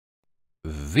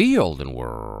The Olden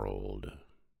World,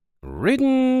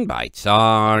 written by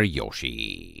Czar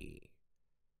Yoshi.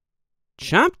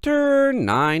 Chapter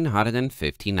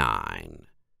 959,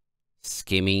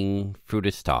 Skimming Through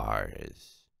the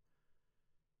Stars.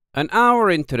 An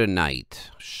hour into the night,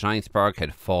 Shinespark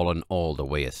had fallen all the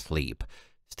way asleep,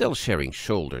 still sharing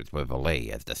shoulders with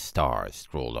Valet as the stars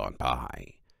strolled on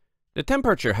by. The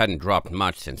temperature hadn't dropped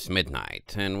much since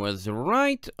midnight, and was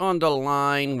right on the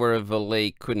line where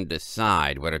Valet couldn't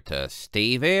decide whether to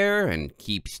stay there and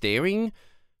keep staring,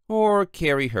 or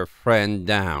carry her friend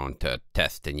down to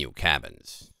test the new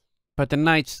cabins. But the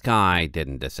night sky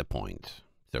didn't disappoint,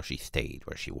 so she stayed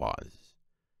where she was.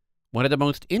 One of the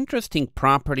most interesting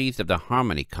properties of the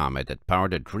Harmony Comet that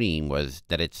powered the Dream was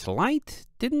that its light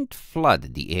didn't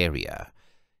flood the area.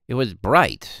 It was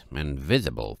bright and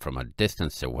visible from a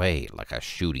distance away like a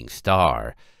shooting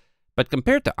star, but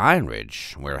compared to Iron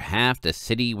Ridge, where half the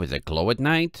city was aglow at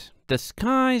night, the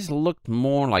skies looked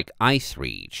more like Ice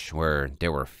Reach, where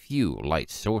there were few light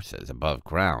sources above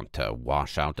ground to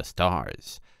wash out the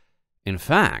stars. In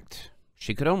fact,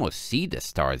 she could almost see the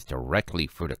stars directly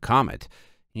through the comet,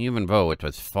 even though it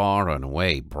was far and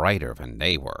away brighter than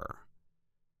they were.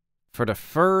 For the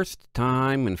first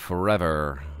time in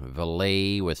forever,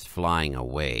 Valet was flying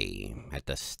away at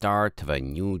the start of a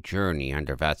new journey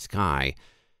under that sky,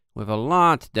 with a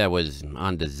lot that was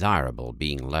undesirable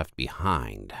being left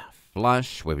behind,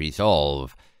 flush with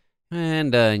resolve,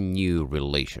 and a new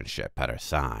relationship at her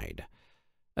side.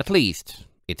 At least,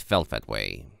 it felt that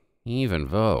way, even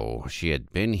though she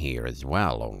had been here as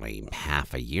well only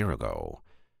half a year ago,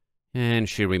 and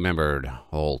she remembered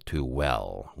all too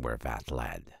well where that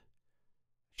led.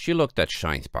 She looked at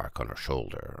Shinespark on her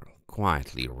shoulder,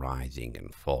 quietly rising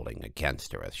and falling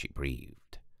against her as she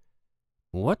breathed.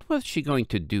 What was she going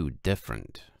to do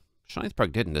different?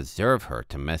 Shinespark didn't deserve her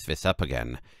to mess this up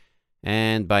again,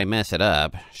 and by mess it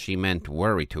up, she meant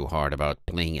worry too hard about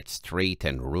playing it straight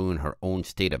and ruin her own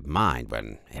state of mind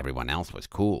when everyone else was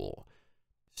cool.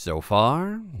 So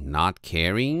far, not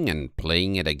caring and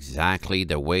playing it exactly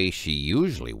the way she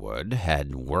usually would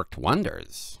had worked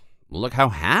wonders. Look how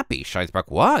happy Shinespark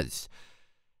was.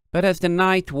 But as the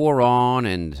night wore on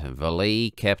and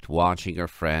Valet kept watching her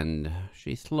friend,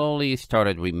 she slowly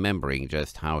started remembering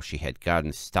just how she had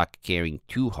gotten stuck caring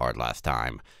too hard last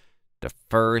time. The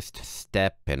first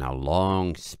step in a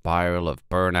long spiral of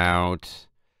burnout.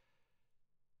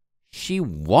 She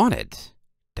wanted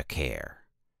to care.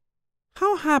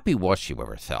 How happy was she with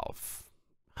herself?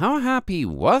 How happy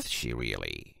was she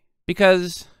really?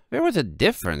 Because there was a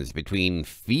difference between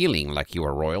feeling like you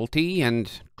were royalty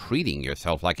and treating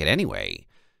yourself like it anyway.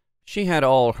 She had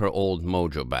all her old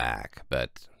mojo back,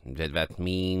 but did that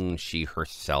mean she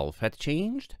herself had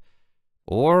changed?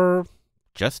 Or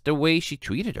just the way she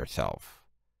treated herself?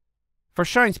 For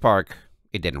Shinespark,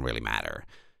 it didn't really matter.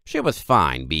 She was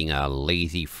fine being a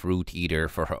lazy fruit eater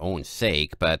for her own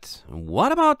sake, but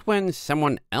what about when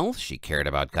someone else she cared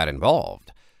about got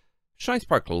involved?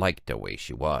 Shinespark liked the way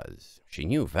she was. She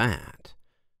knew that.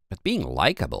 But being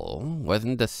likable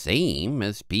wasn't the same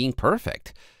as being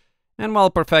perfect. And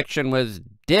while perfection was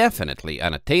definitely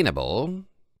unattainable,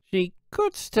 she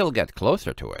could still get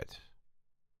closer to it.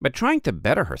 But trying to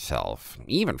better herself,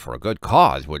 even for a good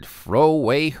cause, would throw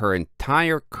away her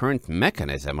entire current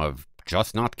mechanism of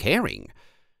just not caring.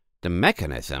 The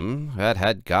mechanism that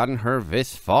had gotten her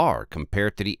this far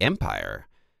compared to the Empire.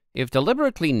 If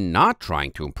deliberately not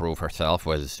trying to improve herself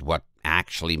was what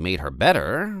actually made her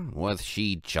better, was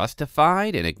she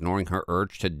justified in ignoring her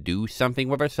urge to do something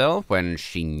with herself when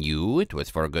she knew it was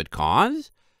for a good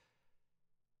cause?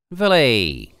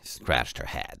 Valet scratched her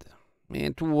head.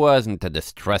 It wasn't a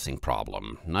distressing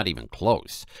problem, not even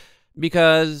close,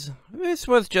 because this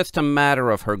was just a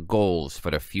matter of her goals for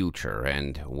the future,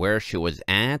 and where she was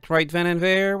at right then and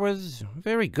there was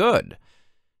very good.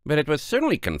 But it was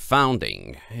certainly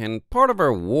confounding, and part of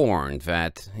her warned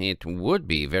that it would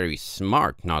be very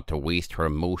smart not to waste her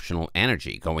emotional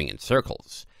energy going in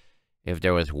circles. If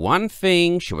there was one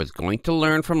thing she was going to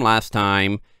learn from last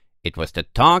time, it was to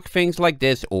talk things like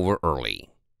this over early.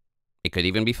 It could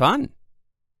even be fun.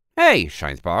 "Hey,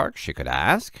 Shinespark," she could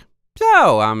ask.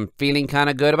 "So, I'm feeling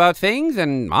kinda good about things,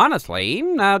 and honestly,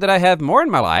 now that I have more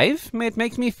in my life, it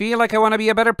makes me feel like I want to be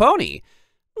a better pony.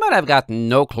 But I've got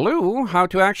no clue how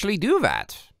to actually do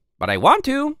that. But I want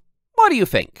to. What do you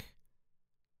think?"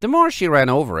 The more she ran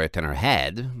over it in her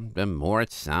head, the more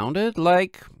it sounded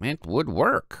like it would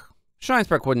work.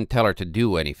 Shinespark wouldn't tell her to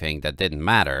do anything that didn't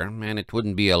matter, and it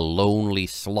wouldn't be a lonely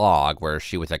slog where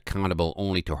she was accountable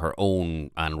only to her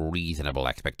own unreasonable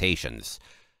expectations.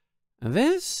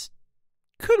 This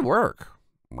could work,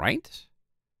 right?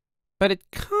 but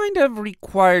it kind of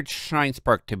required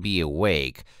Shinespark to be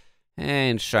awake,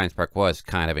 and Shinespark was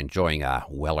kind of enjoying a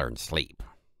well-earned sleep,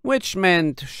 which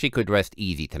meant she could rest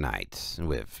easy tonight,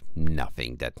 with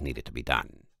nothing that needed to be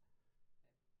done.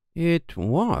 It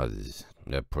was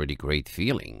a pretty great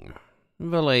feeling.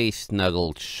 Valet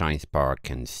snuggled Shinespark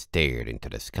and stared into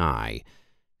the sky,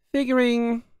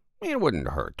 figuring it wouldn't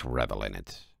hurt to revel in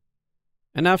it.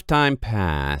 Enough time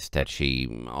passed that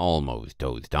she almost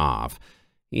dozed off,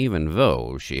 even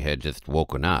though she had just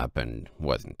woken up and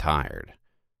wasn't tired.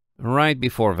 Right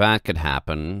before that could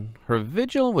happen, her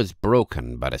vigil was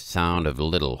broken by the sound of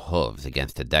little hooves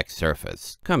against the deck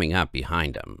surface coming up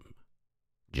behind them.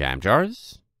 Jam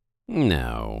jars?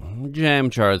 No, jam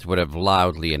jars would have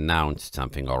loudly announced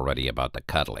something already about the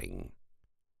cuddling.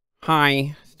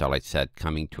 "Hi," Starlight said,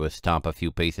 coming to a stop a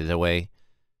few paces away.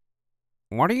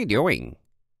 "What are you doing?"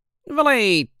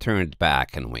 Valet turned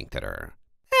back and winked at her.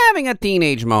 "Having a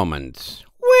teenage moment,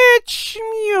 which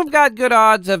you've got good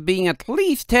odds of being at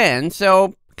least 10,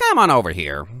 so come on over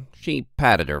here." She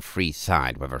patted her free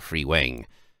side with her free wing.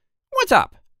 "What's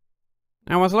up?"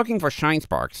 "I was looking for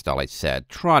Shinespark," Starlight said,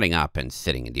 trotting up and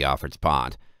sitting in the offered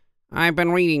spot. "I've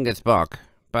been reading this book,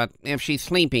 but if she's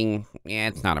sleeping,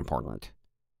 it's not important."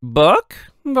 "Book?"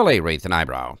 Valet raised an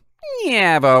eyebrow.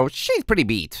 "Yeah, though, she's pretty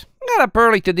beat. Got up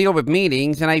early to deal with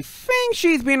meetings, and I think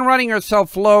she's been running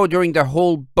herself low during the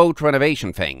whole boat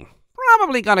renovation thing.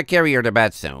 Probably gonna carry her to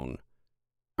bed soon."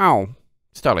 "Oh,"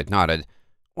 Starlight nodded.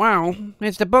 "Well,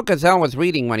 it's the book Gazelle was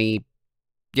reading when he,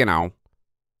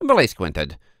 Valet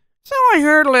squinted. "So I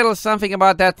heard a little something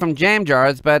about that from Jam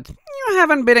Jars, but you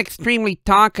haven't been extremely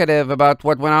talkative about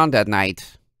what went on that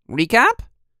night. Recap?"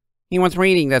 "He was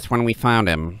reading this when we found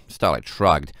him," Starlight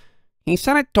shrugged. "He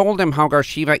said it told him how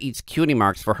Garshiva eats cutie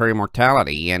marks for her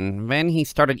immortality, and then he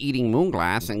started eating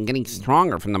moonglass and getting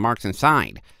stronger from the marks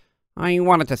inside. I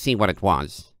wanted to see what it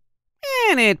was."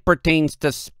 "And it pertains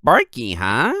to Sparky,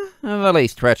 huh?" Valet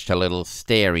stretched a little,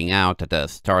 staring out at the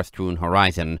star-strewn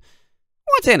horizon.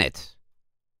 "What's in it?"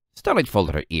 Starlight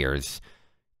folded her ears.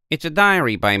 "It's a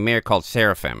diary by a mare called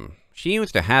Seraphim. She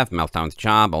used to have Meltdown's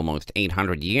job almost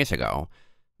 800 years ago.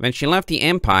 Then she left the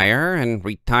Empire and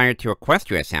retired to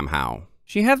Equestria somehow.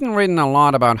 She hasn't written a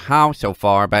lot about how so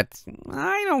far, but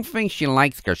I don't think she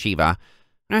likes Garshiva.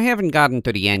 I haven't gotten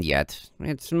to the end yet.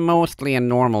 It's mostly a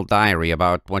normal diary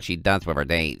about what she does with her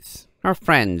days, her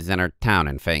friends and her town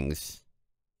and things."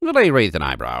 Valet raised an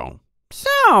eyebrow.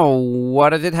 "So, what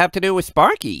does it have to do with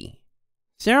Sparky?"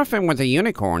 "Seraphim was a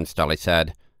unicorn," Starlight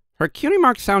said. "Her cutie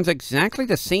mark sounds exactly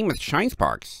the same as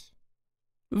Shinespark's."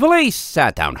 Valet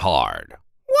sat down hard.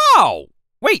 "Whoa!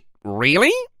 Wait,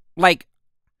 really? Like,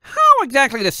 how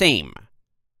exactly the same?"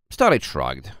 Starlight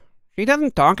shrugged. "She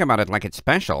doesn't talk about it like it's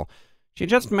special. She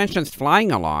just mentions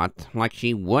flying a lot, like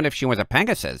she would if she was a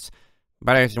Pegasus.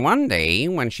 But there's one day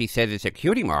when she says it's a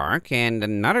cutie mark, and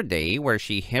another day where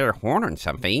she hit her horn on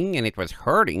something, and it was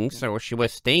hurting, so she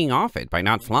was staying off it by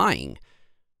not flying.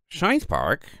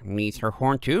 Shinespark needs her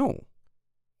horn too."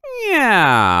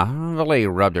 "Yeah," Valet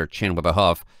rubbed her chin with a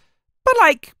huff. "But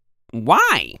like,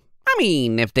 why? I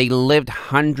mean, if they lived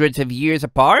hundreds of years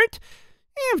apart,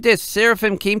 if this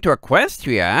Seraphim came to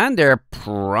Equestria, they're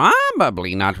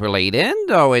probably not related,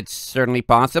 though it's certainly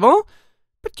possible.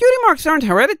 But cutie marks aren't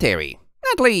hereditary.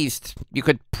 At least, you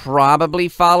could probably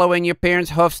follow in your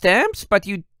parents' hoof steps, but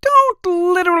you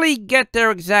don't literally get their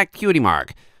exact cutie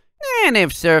mark. And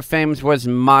if Seraphim's was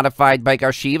modified by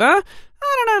Garshiva,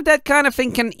 I don't know if that kind of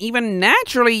thing can even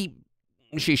naturally..."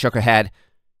 She shook her head.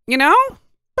 "You know?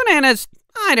 Bananas,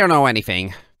 I don't know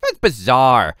anything. That's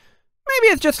bizarre. Maybe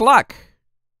it's just luck."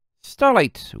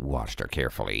 Starlight watched her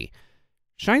carefully.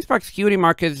 "Shinespark's cutie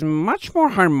mark is much more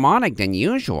harmonic than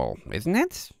usual, isn't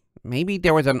it? Maybe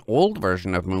there was an old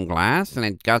version of Moonglass and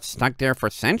it got stuck there for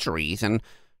centuries, and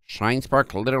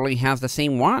Shinespark literally has the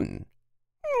same one."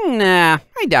 "Nah,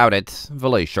 I doubt it."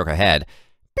 Valet shook her head.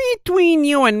 "Between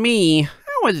you and me,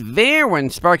 I was there when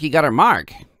Sparky got her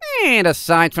mark. And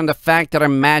aside from the fact that her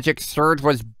magic surge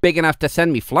was big enough to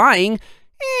send me flying,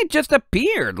 it just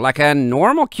appeared like a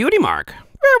normal cutie mark.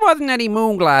 There wasn't any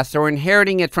moonglass or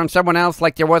inheriting it from someone else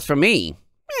like there was from me.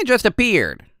 It just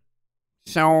appeared."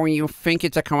 "So you think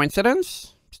it's a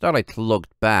coincidence?" Starlight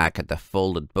looked back at the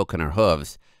folded book in her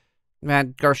hooves.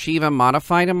 "That Garshiva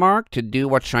modified a mark to do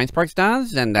what Shinesparks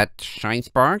does, and that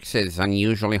Shinesparks is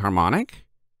unusually harmonic?"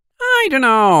 "I don't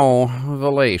know."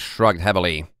 Valet shrugged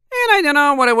heavily. "And I don't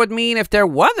know what it would mean if there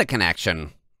was a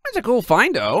connection. It's a cool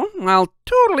find, though. I'll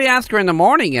totally ask her in the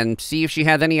morning and see if she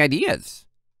has any ideas."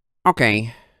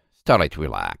 "Okay." Starlight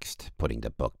relaxed, putting the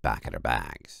book back in her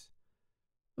bags.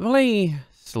 Valet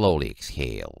slowly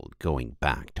exhaled, going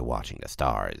back to watching the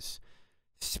stars.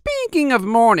 Speaking of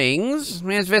mornings,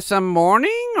 is this a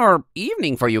morning or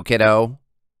evening for you, kiddo?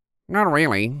 Not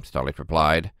really, Starlight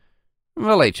replied.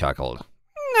 Valet chuckled.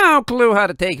 No clue how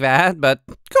to take that, but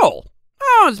cool.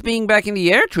 How's being back in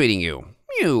the air treating you?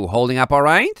 You holding up all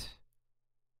right?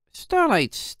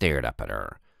 Starlight stared up at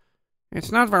her.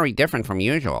 It's not very different from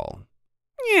usual.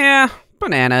 Yeah,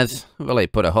 bananas. Valet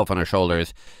put a hoof on her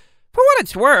shoulders. For what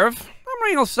it's worth, I'm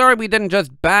real sorry we didn't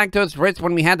just bag those Brits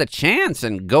when we had the chance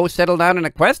and go settle down in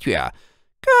Equestria.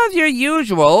 'Cause your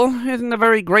usual isn't a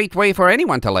very great way for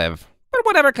anyone to live. But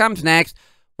whatever comes next,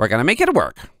 we're gonna make it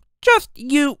work. Just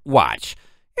you watch.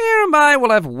 Here and by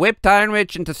we'll have whipped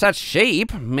Ironridge into such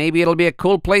shape, maybe it'll be a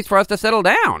cool place for us to settle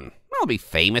down. We'll be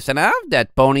famous enough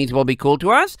that ponies will be cool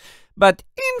to us, but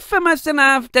infamous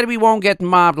enough that we won't get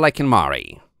mobbed like in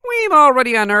Mari. We've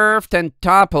already unearthed and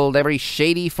toppled every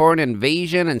shady foreign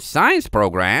invasion and science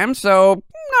program, so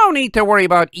no need to worry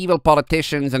about evil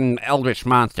politicians and eldritch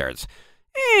monsters.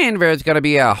 And there's gonna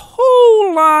be a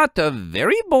whole lot of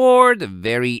very bored,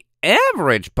 very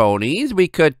average ponies we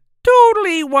could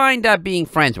totally wind up being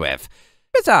friends with.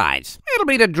 Besides, it'll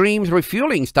be the Dream's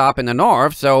refueling stop in the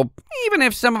north, so even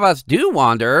if some of us do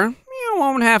wander, you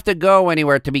won't have to go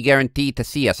anywhere to be guaranteed to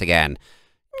see us again.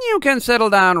 You can settle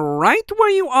down right where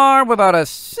you are without a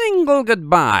single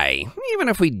goodbye, even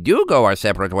if we do go our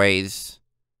separate ways.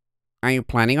 Are you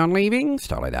planning on leaving?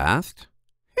 Starlight asked.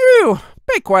 Phew,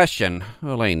 big question.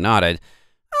 Elaine nodded.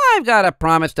 I've got a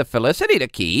promise to Felicity to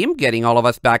keep, getting all of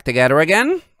us back together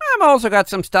again. I've also got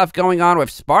some stuff going on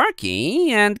with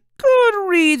Sparky, and good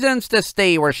reasons to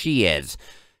stay where she is.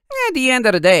 At the end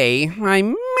of the day, I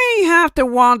may have to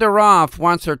wander off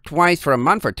once or twice for a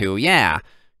month or two, yeah.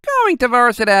 Going to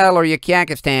Varsadal or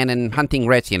Yakakistan and hunting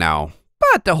Ritz, you know.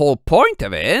 But the whole point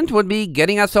of it would be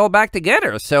getting us all back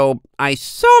together, so I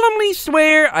solemnly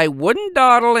swear I wouldn't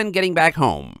dawdle in getting back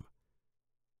home.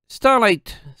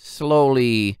 Starlight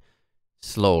slowly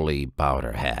bowed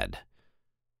her head.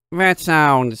 That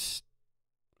sounds...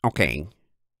 okay.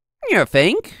 You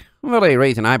think? Valet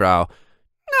raised an eyebrow.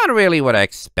 Not really what I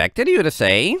expected you to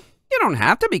say. You don't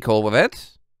have to be cool with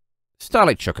it.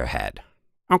 Starlight shook her head.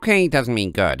 Okay doesn't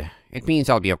mean good. It means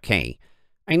I'll be okay.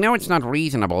 I know it's not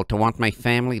reasonable to want my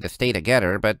family to stay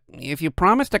together, but if you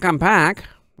promise to come back,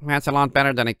 that's a lot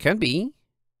better than it could be.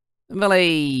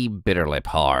 Valet bit her lip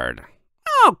hard.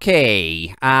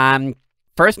 Okay,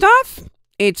 first off,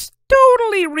 it's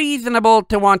totally reasonable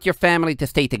to want your family to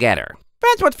stay together.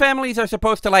 That's what families are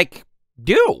supposed to, like,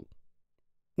 do.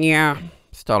 Yeah,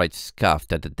 Starlight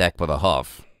scuffed at the deck with a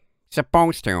huff.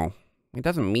 Supposed to. It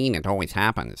doesn't mean it always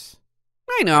happens.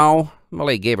 I know,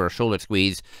 Valet gave her a shoulder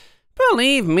squeeze.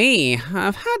 Believe me,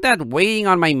 I've had that weighing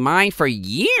on my mind for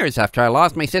years after I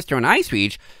lost my sister in Ice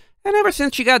Reach, and ever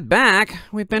since she got back,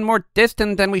 we've been more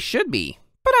distant than we should be.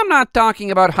 But I'm not talking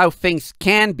about how things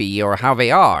can be or how they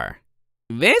are.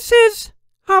 This is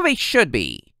how they should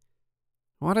be.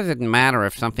 What does it matter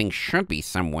if something should be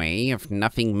some way if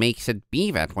nothing makes it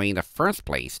be that way in the first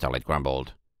place? Starlight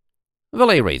grumbled.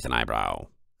 Valet raised an eyebrow.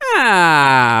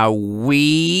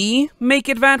 We make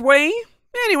it that way?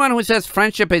 Anyone who says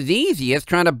friendship is easy is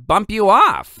trying to bump you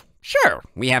off. Sure,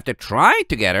 we have to try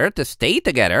together to stay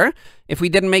together. If we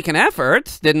didn't make an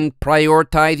effort, didn't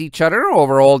prioritize each other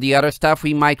over all the other stuff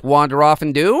we might wander off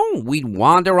and do, we'd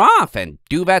wander off and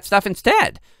do that stuff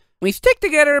instead. We stick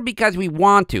together because we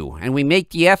want to, and we make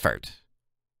the effort.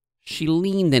 She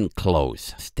leaned in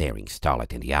close, staring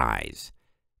Starlight in the eyes.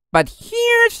 But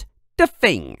here's the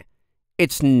thing.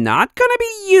 It's not gonna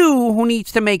be you who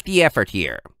needs to make the effort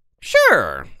here.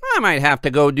 Sure, I might have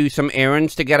to go do some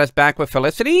errands to get us back with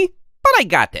Felicity, but I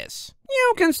got this.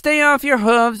 You can stay off your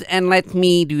hooves and let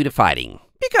me do the fighting.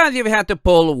 Because you've had to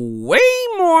pull way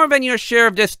more than your share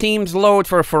of this team's load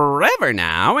for forever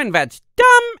now, and that's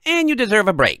dumb and you deserve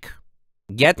a break.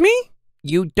 Get me?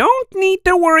 You don't need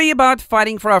to worry about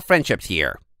fighting for our friendships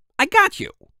here. I got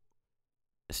you.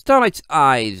 Starlight's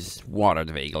eyes watered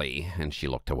vaguely, and she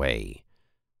looked away.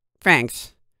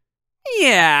 Thanks.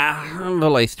 Yeah,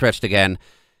 Valet stretched again.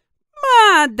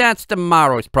 But that's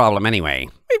tomorrow's problem anyway.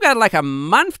 We've got like a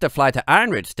month to fly to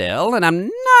Ironridge still, and I'm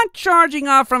not charging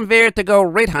off from there to go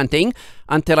Rit hunting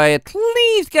until I at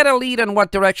least get a lead on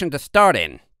what direction to start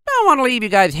in. Don't want to leave you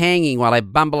guys hanging while I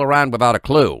bumble around without a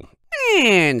clue.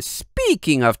 And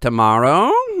speaking of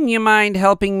tomorrow, you mind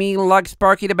helping me lug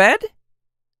Sparky to bed?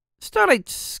 Starlight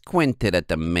squinted at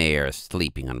the mare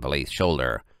sleeping on Valet's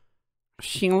shoulder.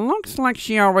 She looks like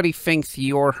she already thinks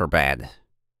you're her bed.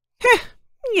 Heh,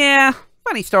 yeah,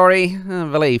 funny story.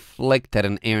 Valet flicked at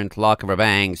an errant lock of her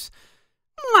bangs.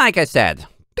 Like I said,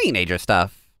 teenager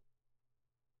stuff.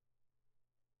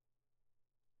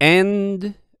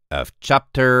 End of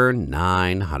chapter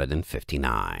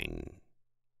 959.